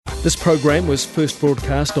This program was first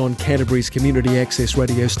broadcast on Canterbury's community access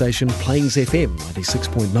radio station Plains FM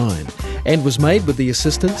 96.9 and was made with the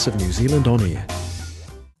assistance of New Zealand On Air.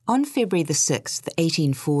 On February the 6th,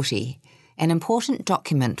 1840, an important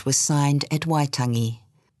document was signed at Waitangi.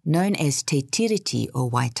 Known as Te Tiriti o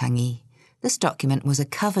Waitangi, this document was a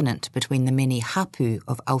covenant between the many hapu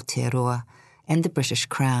of Aotearoa and the British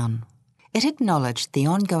Crown. It acknowledged the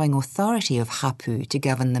ongoing authority of hapu to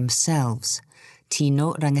govern themselves,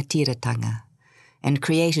 tino rangatiratanga, and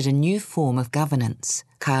created a new form of governance,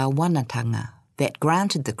 ka wanatanga, that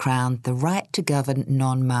granted the Crown the right to govern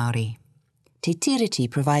non-Māori. Te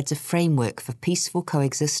Tiriti provides a framework for peaceful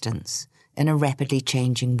coexistence in a rapidly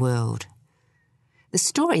changing world. The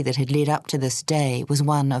story that had led up to this day was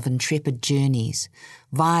one of intrepid journeys,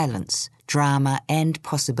 violence, drama and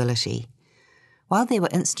possibility. While there were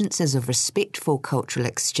instances of respectful cultural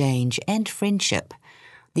exchange and friendship,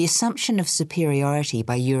 the assumption of superiority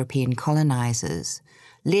by European colonisers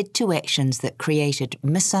led to actions that created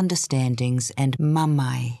misunderstandings and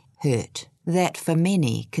mamai, hurt, that for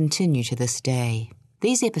many continue to this day.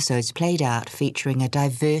 These episodes played out featuring a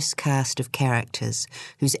diverse cast of characters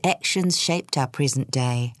whose actions shaped our present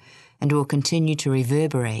day and will continue to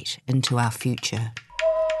reverberate into our future.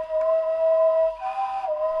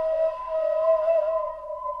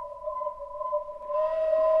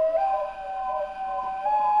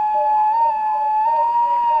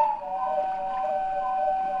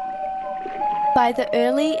 By the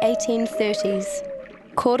early 1830s,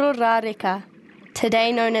 Kororareka,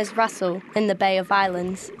 today known as Russell in the Bay of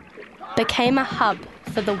Islands, became a hub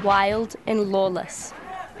for the wild and lawless.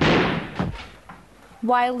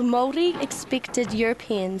 While Māori expected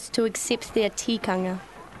Europeans to accept their tikanga,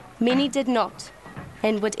 many did not,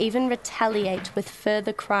 and would even retaliate with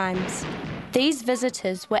further crimes. These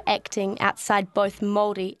visitors were acting outside both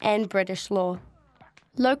Māori and British law.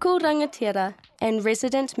 Local rangatira and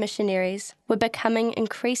resident missionaries were becoming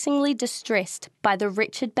increasingly distressed by the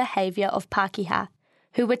wretched behaviour of Pākehā,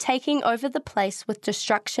 who were taking over the place with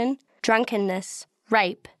destruction, drunkenness,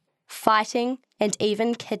 rape, fighting and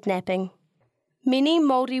even kidnapping. Many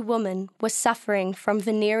Māori women were suffering from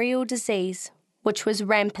venereal disease, which was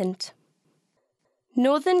rampant.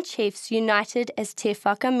 Northern chiefs united as Te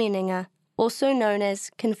Whakamenenga, also known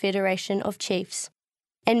as Confederation of Chiefs,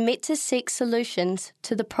 and met to seek solutions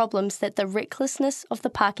to the problems that the recklessness of the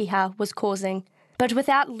Pākehā was causing, but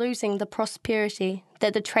without losing the prosperity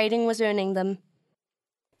that the trading was earning them.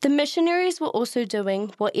 The missionaries were also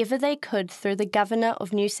doing whatever they could through the Governor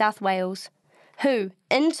of New South Wales, who,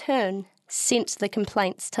 in turn, sent the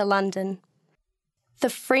complaints to London. The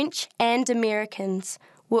French and Americans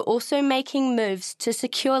were also making moves to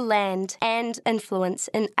secure land and influence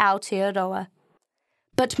in Aotearoa.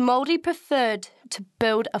 But Māori preferred to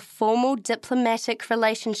build a formal diplomatic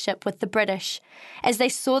relationship with the British, as they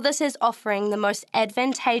saw this as offering the most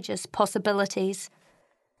advantageous possibilities.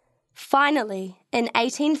 Finally, in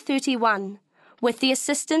 1831, with the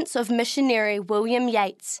assistance of missionary William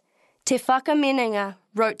Yates, Te Whakamenenga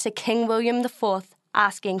wrote to King William IV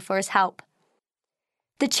asking for his help.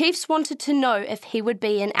 The chiefs wanted to know if he would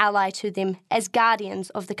be an ally to them as guardians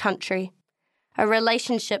of the country, a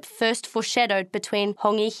relationship first foreshadowed between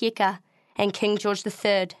Hongi Hika and King George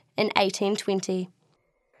III in 1820.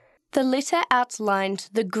 The letter outlined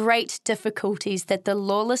the great difficulties that the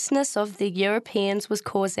lawlessness of the Europeans was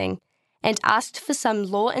causing and asked for some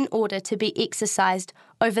law and order to be exercised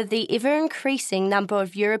over the ever-increasing number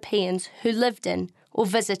of Europeans who lived in or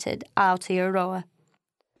visited Aotearoa.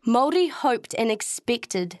 Māori hoped and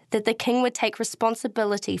expected that the king would take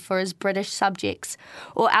responsibility for his British subjects,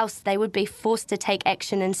 or else they would be forced to take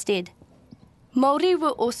action instead. Māori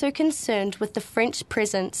were also concerned with the French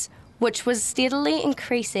presence, which was steadily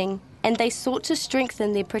increasing, and they sought to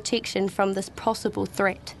strengthen their protection from this possible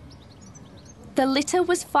threat. The letter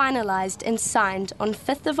was finalised and signed on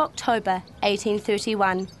 5th of October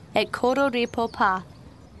 1831 at Kororepo Pā.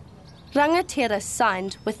 Rangatira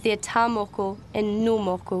signed with their tāmoko and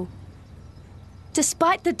nūmoko.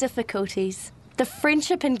 Despite the difficulties, the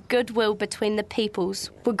friendship and goodwill between the peoples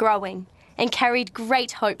were growing and carried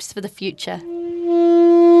great hopes for the future.